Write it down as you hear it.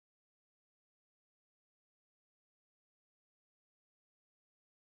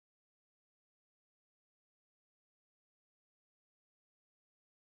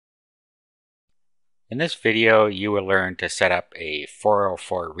In this video, you will learn to set up a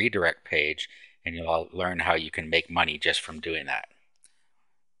 404 redirect page, and you'll learn how you can make money just from doing that.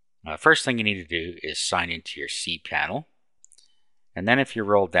 First thing you need to do is sign into your cPanel. And then if you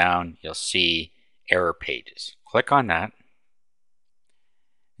roll down, you'll see error pages. Click on that.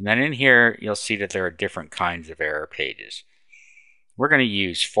 And then in here, you'll see that there are different kinds of error pages. We're going to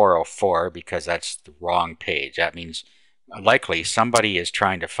use 404 because that's the wrong page. That means likely somebody is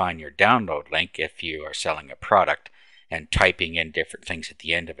trying to find your download link if you are selling a product and typing in different things at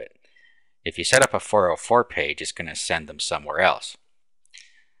the end of it. If you set up a 404 page, it's going to send them somewhere else.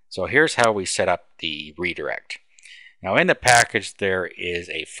 So here's how we set up the redirect. Now in the package there is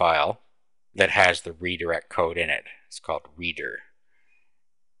a file that has the redirect code in it. It's called reader.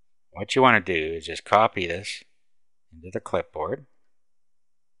 What you want to do is just copy this into the clipboard,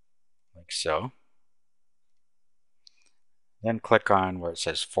 like so. Then click on where it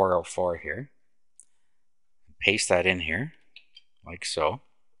says 404 here. Paste that in here, like so.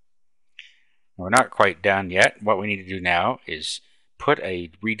 We're not quite done yet. What we need to do now is put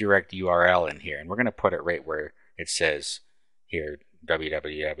a redirect URL in here, and we're going to put it right where it says here,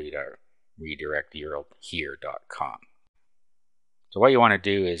 www.redirectyourhere.com. So what you want to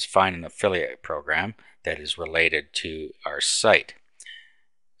do is find an affiliate program that is related to our site.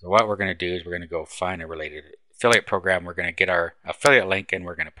 So what we're going to do is we're going to go find a related affiliate program. We're going to get our affiliate link and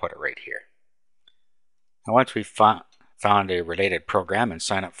we're going to put it right here. Now once we've found a related program and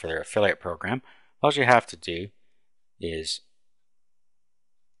sign up for their affiliate program, all you have to do is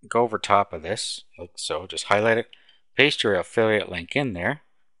go over top of this, like so, just highlight it, paste your affiliate link in there,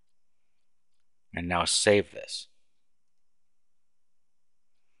 and now save this.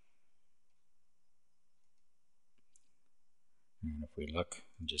 And if we look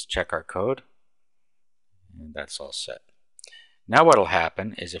and just check our code, and that's all set. Now what will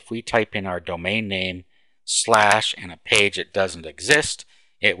happen is if we type in our domain name / and a page that doesn't exist,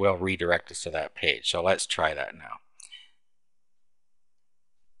 it will redirect us to that page. So let's try that now.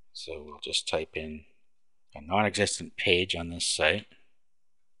 So we'll just type in a non-existent page on this site.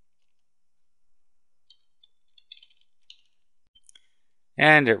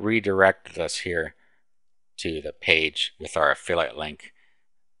 And it redirected us here to the page with our affiliate link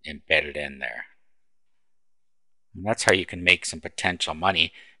embedded in there. And that's how you can make some potential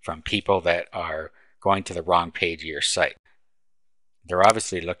money from people that are going to the wrong page of your site. They're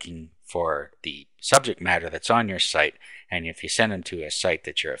obviously looking for the subject matter that's on your site, and if you send them to a site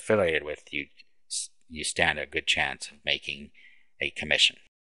that you're affiliated with, you stand a good chance of making a commission.